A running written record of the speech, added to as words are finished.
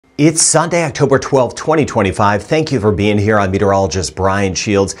It's Sunday, October 12, 2025. Thank you for being here. I'm meteorologist Brian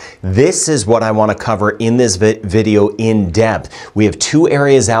Shields. This is what I want to cover in this video in depth. We have two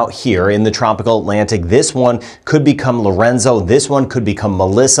areas out here in the tropical Atlantic. This one could become Lorenzo. This one could become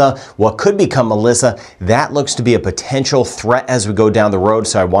Melissa. What could become Melissa, that looks to be a potential threat as we go down the road.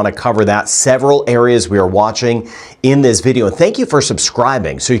 So I want to cover that. Several areas we are watching in this video. And thank you for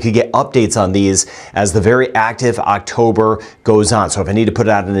subscribing so you can get updates on these as the very active October goes on. So if I need to put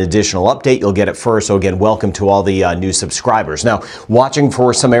out an additional update, you'll get it first. So again, welcome to all the new subscribers. Now, watching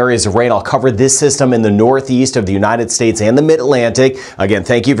for some areas of rain. I'll cover this system in the northeast of the United States and the mid-Atlantic. Again,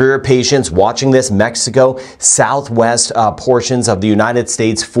 thank you for your patience watching this. Mexico, southwest portions of the United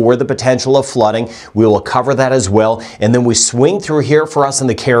States for the potential of flooding. We will cover that as well. And then we swing through here for us in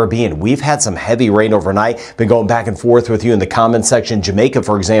the Caribbean. We've had some heavy rain overnight. Been going back and forth with you in the comment section. Jamaica,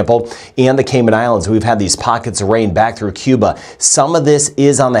 for example, and the Cayman Islands. We've had these pockets of rain back through Cuba. Some of this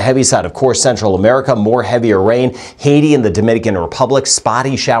is on the heavy side. Of course, Central America, more heavier rain. Haiti and the Dominican Republic,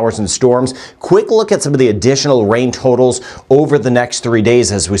 spotty showers and storms. Quick look at some of the additional rain totals over the next 3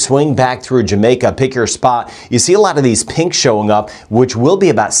 days as we swing back through Jamaica. Pick your spot. You see a lot of these pinks showing up, which will be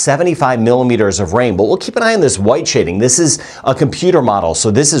about 75 millimeters of rain. But we'll keep an eye on this white shading. This is a computer model, so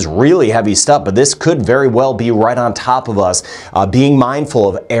this is really heavy stuff, but this could very well be right on top of us. Being mindful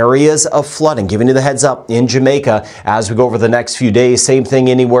of areas of flooding, giving you the heads up in Jamaica as we go over the next few days. Same thing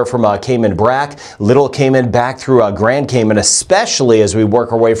anywhere from Cayman Brac, Little Cayman back through Grand Cayman, especially as we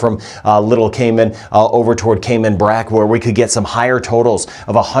work our way from Little Cayman over toward Cayman Brac, where we could get some higher totals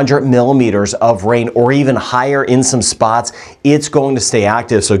of 100 millimeters of rain or even higher in some spots. It's going to stay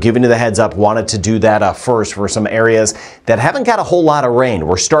active, so giving you the heads up, wanted to do that first for some areas that haven't got a whole lot of rain.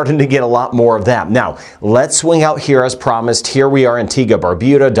 We're starting to get a lot more of that. Now, let's swing out here as promised. Here we are, Antigua,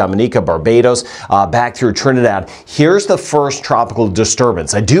 Barbuda, Dominica, Barbados, back through Trinidad. Here's the first tropical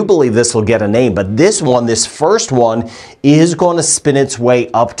disturbance. I do believe this will get a name, but this first one is going to spin its way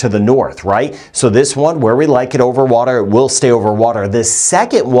up to the north, right? So this one, where we like it over water, it will stay over water. This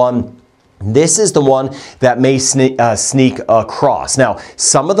second one, this is the one that may sneak across. Now,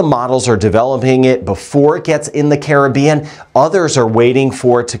 some of the models are developing it before it gets in the Caribbean. Others are waiting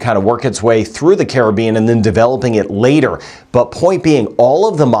for it to kind of work its way through the Caribbean and then developing it later. But point being, all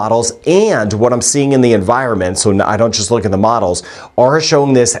of the models and what I'm seeing in the environment, so I don't just look at the models, are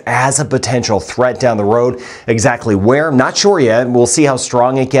showing this as a potential threat down the road. Exactly where, I'm not sure yet. We'll see how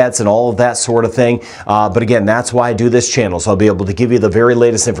strong it gets and all of that sort of thing. But again, that's why I do this channel, so I'll be able to give you the very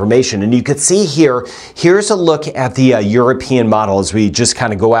latest information. And you can see here, here's a look at the European model as we just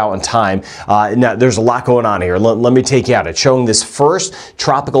kind of go out in time. Now, there's a lot going on here. Let me take you out. It's showing this first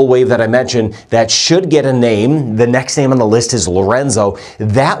tropical wave that I mentioned that should get a name. The next name on the list is Lorenzo.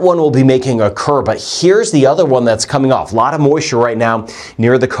 That one will be making a curve, but here's the other one that's coming off. A lot of moisture right now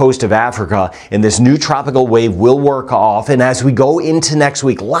near the coast of Africa, and this new tropical wave will work off. And as we go into next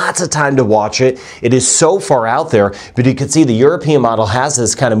week, lots of time to watch it. It is so far out there, but you can see the European model has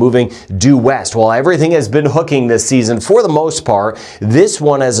this kind of moving due west. While everything has been hooking this season for the most part, this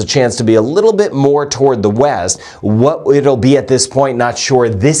one has a chance to be a little bit more toward the west. What it'll be at this point, not sure.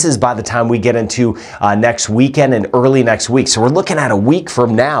 This is by the time we get into next weekend and early next week. So we're looking at a week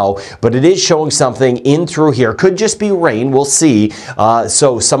from now, but it is showing something in through here. Could just be rain. We'll see.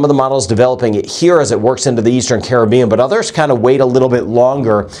 So some of the models developing it here as it works into the Eastern Caribbean, but others kind of wait a little bit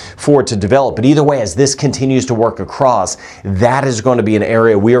longer for it to develop. But either way, as this continues to work across, that is going to be an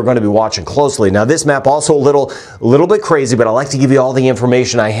area we are going to be watching closely. Now, this map also a little bit crazy, but I like to give you all the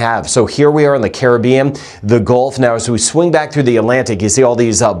information I have. So here we are in the Caribbean, the Gulf. Now, as we swing back through the Atlantic, you see all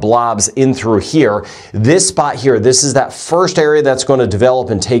these blobs in through here. This spot here, this is that first area that's going to develop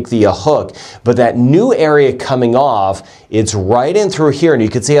and take the hook. But that new area coming off, it's right in through here, and you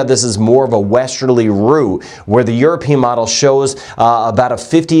can see how this is more of a westerly route, where the European model shows about a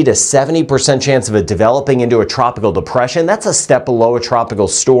 50 to 70% chance of it developing into a tropical depression. That's a step below a tropical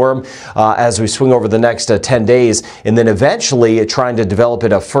storm as we swing over the next 10 days, and then eventually trying to develop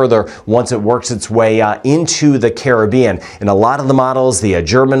it further once it works its way into the Caribbean. And a lot of the models, the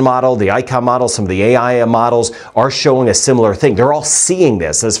German model, the ICOM model, some of the AI models are showing a similar thing. They're all seeing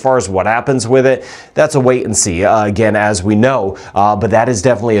this. As far as what happens with it, that's a wait and see, again, as we know, but that is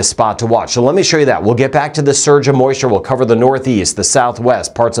definitely a spot to watch. So let me show you that. We'll get back to the surge of moisture. We'll cover the northeast, the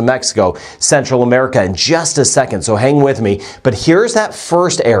southwest, parts of Mexico, Central America in just a second, so hang with me. But here's that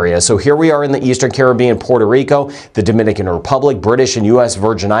first area. So here we are in the Eastern Caribbean, Puerto Rico, the Dominican Republic, British and U.S.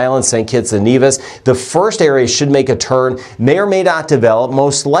 Virgin Islands, St. Kitts and Nevis. The first area should make a turn, may or may not develop.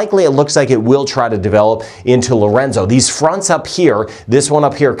 Most likely it looks like it will try to develop into Lorenzo. These These fronts up here, this one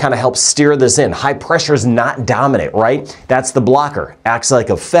up here kind of helps steer this in. High pressure is not dominant, right? That's the blocker. Acts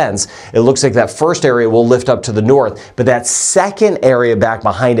like a fence. It looks like that first area will lift up to the north, but that second area back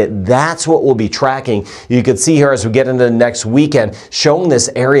behind it, that's what we'll be tracking. You can see here as we get into the next weekend, showing this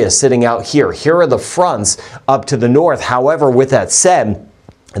area sitting out here. Here are the fronts up to the north. However, with that said,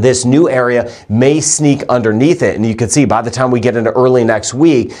 this new area may sneak underneath it. And you can see by the time we get into early next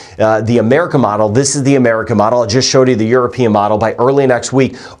week, the America model, this is the America model. I just showed you the European model. By early next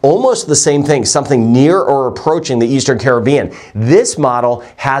week, almost the same thing, something near or approaching the Eastern Caribbean. This model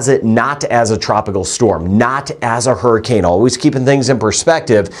has it not as a tropical storm, not as a hurricane, always keeping things in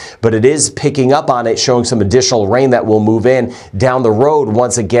perspective, but it is picking up on it, showing some additional rain that will move in down the road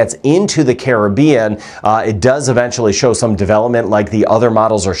once it gets into the Caribbean. It does eventually show some development like the other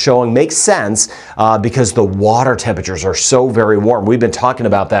models are showing. Makes sense because the water temperatures are so very warm. We've been talking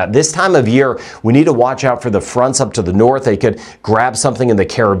about that. This time of year, we need to watch out for the fronts up to the north. They could grab something in the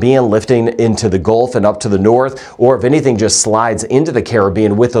Caribbean, lifting into the Gulf and up to the north, or if anything just slides into the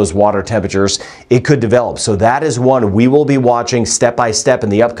Caribbean with those water temperatures, it could develop. So that is one we will be watching step by step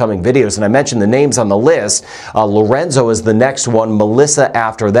in the upcoming videos. And I mentioned the names on the list. Lorenzo is the next one, Melissa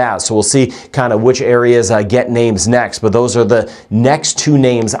after that. So we'll see kind of which areas get names next, but those are the next two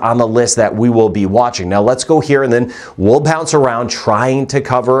names on the list that we will be watching. Now let's go here and then we'll bounce around trying to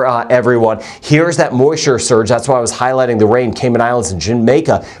cover everyone. Here's that moisture surge. That's why I was highlighting the rain, Cayman Islands and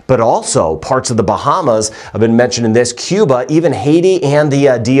Jamaica, but also parts of the Bahamas. I've been mentioning this, Cuba, even Haiti and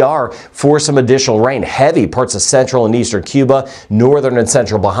the DR for some additional rain. Heavy parts of central and eastern Cuba, northern and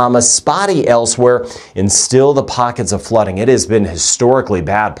central Bahamas, spotty elsewhere, and still the pockets of flooding. It has been historically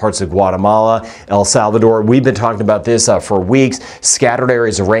bad. Parts of Guatemala, El Salvador. We've been talking about this for weeks. Scattered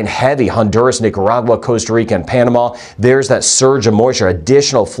areas of rain, heavy Honduras, Nicaragua, Costa Rica, and Panama. There's that surge of moisture,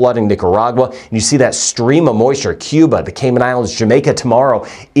 additional flooding Nicaragua. And you see that stream of moisture, Cuba, the Cayman Islands, Jamaica tomorrow.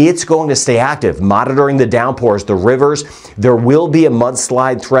 It's going to stay active, monitoring the downpours, the rivers. There will be a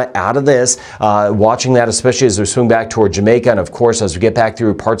mudslide threat out of this. Watching that, especially as we swing back toward Jamaica. And of course, as we get back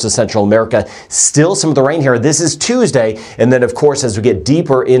through parts of Central America, still some of the rain here. This is Tuesday. And then, of course, as we get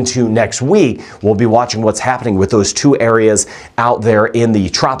deeper into next week, we'll be watching what's happening with those two areas out there in the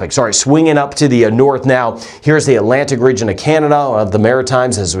tropics. All right, swinging up to the north now. Here's the Atlantic region of Canada, the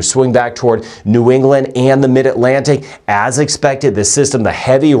Maritimes, as we swing back toward New England and the Mid-Atlantic. As expected, this system, the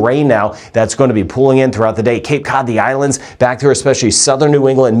heavy rain now that's going to be pulling in throughout the day. Cape Cod, the islands, back there, especially southern New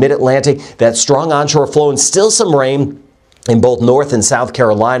England, Mid-Atlantic, that strong onshore flow and still some rain in both North and South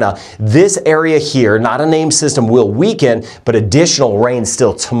Carolina. This area here, not a named system, will weaken, but additional rain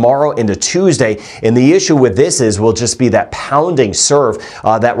still tomorrow into Tuesday. And the issue with this is will just be that pounding surf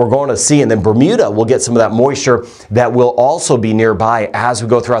that we're going to see. And then Bermuda will get some of that moisture that will also be nearby as we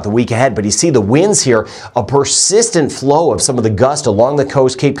go throughout the week ahead. But you see the winds here, a persistent flow of some of the gust along the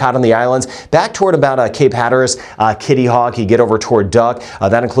coast, Cape Cod and the islands, back toward about Cape Hatteras, Kitty Hawk, you get over toward Duck.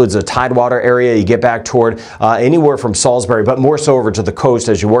 That includes the Tidewater area. You get back toward anywhere from Salisbury, but more so over to the coast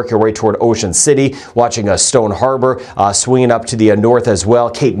as you work your way toward Ocean City, watching Stone Harbor, swinging up to the north as well.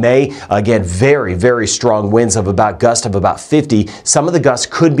 Cape May, again, very, very strong winds of about gust of about 50. Some of the gusts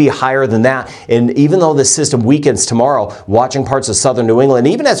could be higher than that. And even though this system weakens tomorrow, watching parts of southern New England,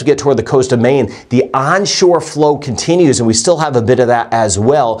 even as we get toward the coast of Maine, the onshore flow continues, and we still have a bit of that as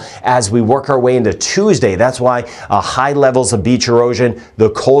well as we work our way into Tuesday. That's why high levels of beach erosion, the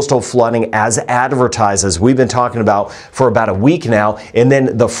coastal flooding as advertised, as we've been talking about for about a week now. And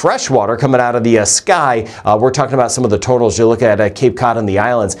then the fresh water coming out of the sky, we're talking about some of the totals. You look at Cape Cod and the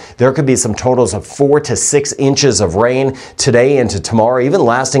islands, there could be some totals of 4 to 6 inches of rain today into tomorrow, even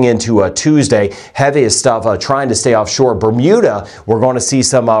lasting into Tuesday. Heaviest stuff trying to stay offshore. Bermuda, we're going to see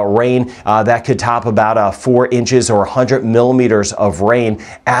some rain that could top about 4 inches or 100 millimeters of rain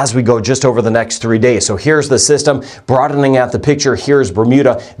as we go just over the next 3 days. So here's the system, broadening out the picture. Here's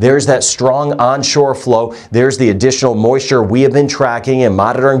Bermuda. There's that strong onshore flow. There's the additional moisture we have been tracking and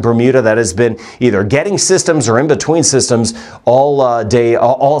monitoring Bermuda that has been either getting systems or in between systems all day,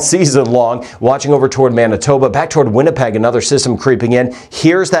 all season long. Watching over toward Manitoba, back toward Winnipeg, another system creeping in.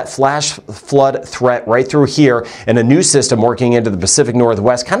 Here's that flash flood threat right through here, and a new system working into the Pacific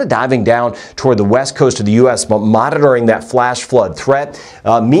Northwest, kind of diving down toward the west coast of the U.S., but monitoring that flash flood threat.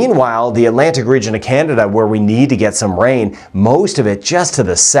 Meanwhile, the Atlantic region of Canada, where we need to get some rain, most of it just to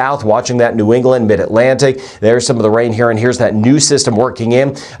the south, watching that New England, Mid-Atlantic. There's some of the rain here, and here's that new system working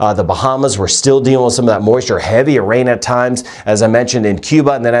in. The Bahamas, we're still dealing with some of that moisture, heavy rain at times, as I mentioned, in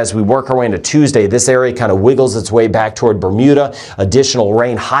Cuba. And then as we work our way into Tuesday, this area kind of wiggles its way back toward Bermuda. Additional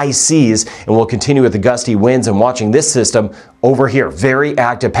rain, high seas, and we'll continue with the gusty winds and watching this system over here. Very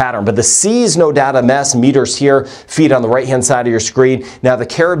active pattern, but the sea's no doubt a mess. Meters here, feet on the right-hand side of your screen. Now the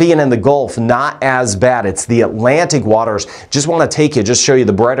Caribbean and the Gulf, not as bad. It's the Atlantic waters. Just want to take you, just show you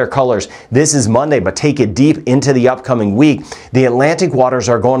the brighter colors. This is Monday, but take it deep into the upcoming week. The Atlantic waters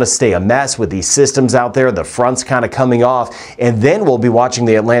are going to stay a mess with these systems out there, the fronts kind of coming off, and then we'll be watching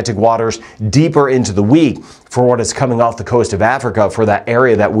the Atlantic waters deeper into the week for what is coming off the coast of Africa for that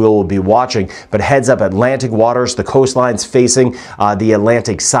area that we'll be watching. But heads up, Atlantic waters, the coastlines facing the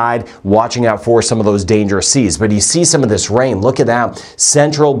Atlantic side, watching out for some of those dangerous seas. But you see some of this rain. Look at that.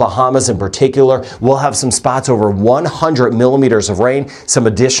 Central Bahamas in particular, we'll have some spots over 100 millimeters of rain. Some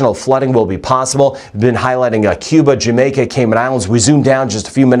additional flooding will be possible. Been highlighting Cuba, Jamaica, Cayman Islands. We zoomed down just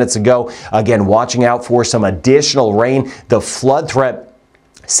a few minutes ago. Again, watching out for some additional rain. The flood threat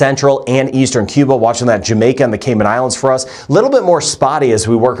Central and Eastern Cuba, watching that Jamaica and the Cayman Islands for us. A little bit more spotty as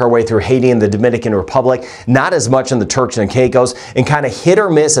we work our way through Haiti and the Dominican Republic. Not as much in the Turks and Caicos, and kind of hit or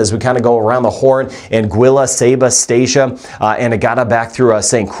miss as we kind of go around the Horn. Anguilla, Ceiba, Statia, Anegada back through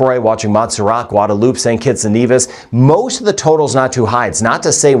St. Croix, watching Montserrat, Guadalupe, St. Kitts and Nevis. Most of the totals not too high. It's not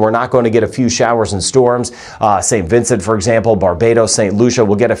to say we're not going to get a few showers and storms. St. Vincent, for example, Barbados, St. Lucia,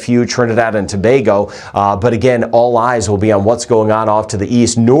 we'll get a few. Trinidad and Tobago. But again, all eyes will be on what's going on off to the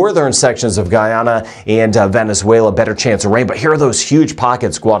east. Northern sections of Guyana and Venezuela, better chance of rain. But here are those huge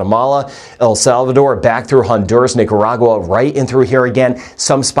pockets: Guatemala, El Salvador, back through Honduras, Nicaragua, right in through here again.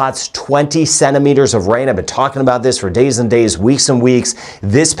 Some spots 20 centimeters of rain. I've been talking about this for days and days, weeks and weeks.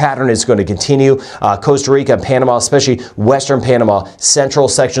 This pattern is going to continue. Costa Rica, Panama, especially western Panama, central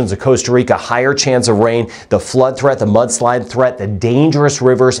sections of Costa Rica, higher chance of rain. The flood threat, the mudslide threat, the dangerous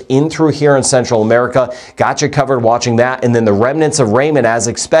rivers in through here in Central America. Got you covered watching that. And then the remnants of rain, as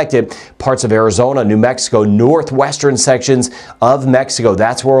expected, parts of Arizona, New Mexico, northwestern sections of Mexico.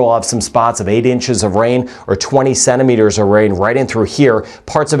 That's where we'll have some spots of 8 inches of rain or 20 centimeters of rain right in through here.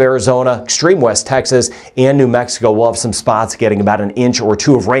 Parts of Arizona, extreme west Texas, and New Mexico will have some spots getting about 1 inch or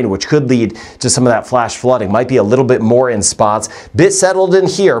 2 of rain, which could lead to some of that flash flooding. Might be a little bit more in spots. Bit settled in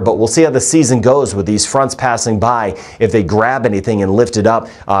here, but we'll see how the season goes with these fronts passing by, if they grab anything and lift it up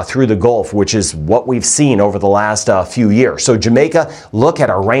through the Gulf, which is what we've seen over the last few years. So Jamaica, look at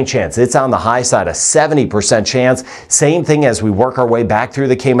our rain chance. It's on the high side, a 70% chance. Same thing as we work our way back through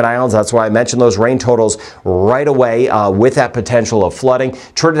the Cayman Islands. That's why I mentioned those rain totals right away with that potential of flooding.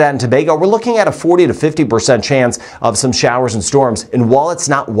 Trinidad and Tobago, we're looking at a 40 to 50% chance of some showers and storms. And while it's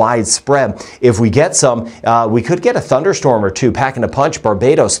not widespread, if we get some, we could get a thunderstorm or two packing a punch.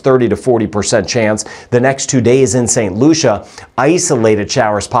 Barbados, 30 to 40% chance. The next 2 days in St. Lucia, isolated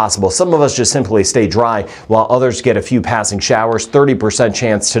showers possible. Some of us just simply stay dry, while others get a few passing showers. 30%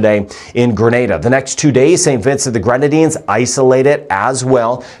 chance today in Grenada. The next 2 days, St. Vincent the Grenadines, isolated as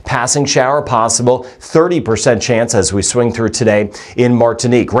well. Passing shower possible. 30% chance as we swing through today in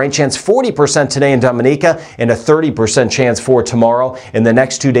Martinique. Rain chance 40% today in Dominica, and a 30% chance for tomorrow. In the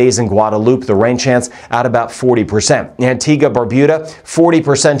next 2 days in Guadalupe, the rain chance at about 40%. Antigua, Barbuda,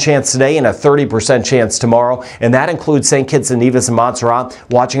 40% chance today and a 30% chance tomorrow. And that includes St. Kitts and Nevis and Montserrat.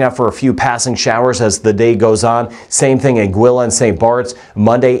 Watching out for a few passing showers as the day goes on. Same thing in Anguilla and St. Bart's.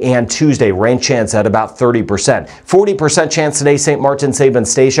 Monday and Tuesday, rain chance at about 30%. 40% chance today, St. Martin, Saba, and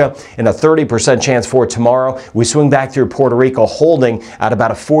Statia, and a 30% chance for tomorrow. We swing back through Puerto Rico, holding at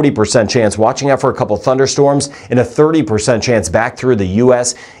about a 40% chance. Watching out for a couple thunderstorms and a 30% chance back through the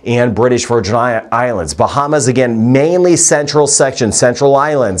U.S. and British Virgin Islands. Bahamas, again, mainly central section, central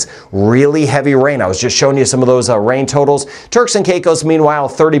islands, really heavy rain. I was just showing you some of those rain totals. Turks and Caicos, meanwhile,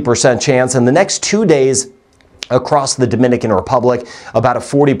 30% chance. In the next 2 days, across the Dominican Republic, about a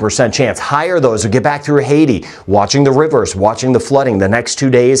 40% chance. Higher those who get back through Haiti, watching the rivers, watching the flooding. The next 2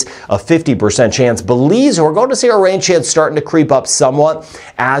 days, a 50% chance. Belize, we're going to see our rain chance starting to creep up somewhat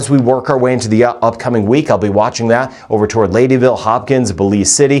as we work our way into the upcoming week. I'll be watching that over toward Ladyville, Hopkins,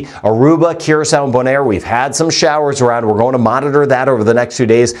 Belize City, Aruba, Curacao, and Bonaire. We've had some showers around. We're going to monitor that over the next 2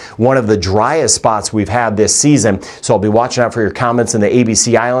 days. One of the driest spots we've had this season. So I'll be watching out for your comments in the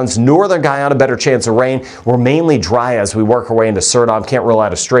ABC Islands. Northern Guyana, better chance of rain. We're mainly dry as we work our way into Suriname. Can't rule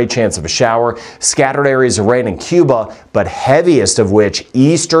out a straight chance of a shower. Scattered areas of rain in Cuba, but heaviest of which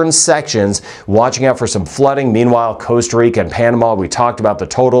eastern sections. Watching out for some flooding. Meanwhile, Costa Rica and Panama, we talked about the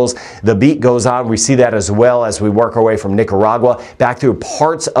totals. The beat goes on. We see that as well as we work our way from Nicaragua back through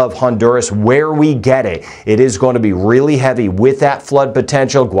parts of Honduras where we get it. It is going to be really heavy with that flood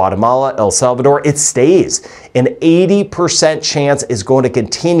potential. Guatemala, El Salvador, it stays. An 80% chance is going to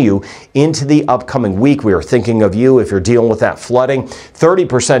continue into the upcoming week. We are thinking of you if you're dealing with that flooding.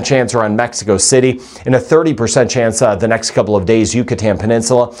 30% chance around Mexico City, and a 30% chance the next couple of days, Yucatan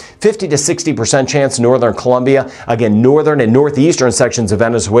Peninsula. 50 to 60% chance northern Colombia. Again, northern and northeastern sections of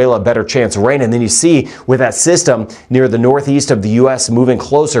Venezuela, better chance of rain. And then you see with that system near the northeast of the U.S. moving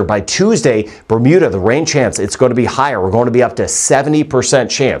closer, by Tuesday, Bermuda, the rain chance, it's going to be higher. We're going to be up to 70%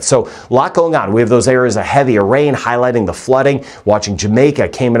 chance. So a lot going on. We have those areas of heavier rain highlighting the flooding, watching Jamaica,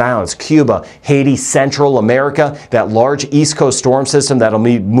 Cayman Islands, Cuba, Haiti, Central America, that large East Coast storm system that'll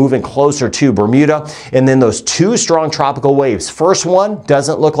be moving closer to Bermuda. And then those two strong tropical waves. First one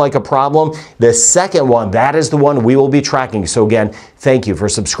doesn't look like a problem. The second one, that is the one we will be tracking. So again, thank you for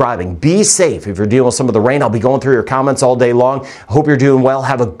subscribing. Be safe if you're dealing with some of the rain. I'll be going through your comments all day long. I hope you're doing well.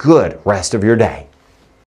 Have a good rest of your day.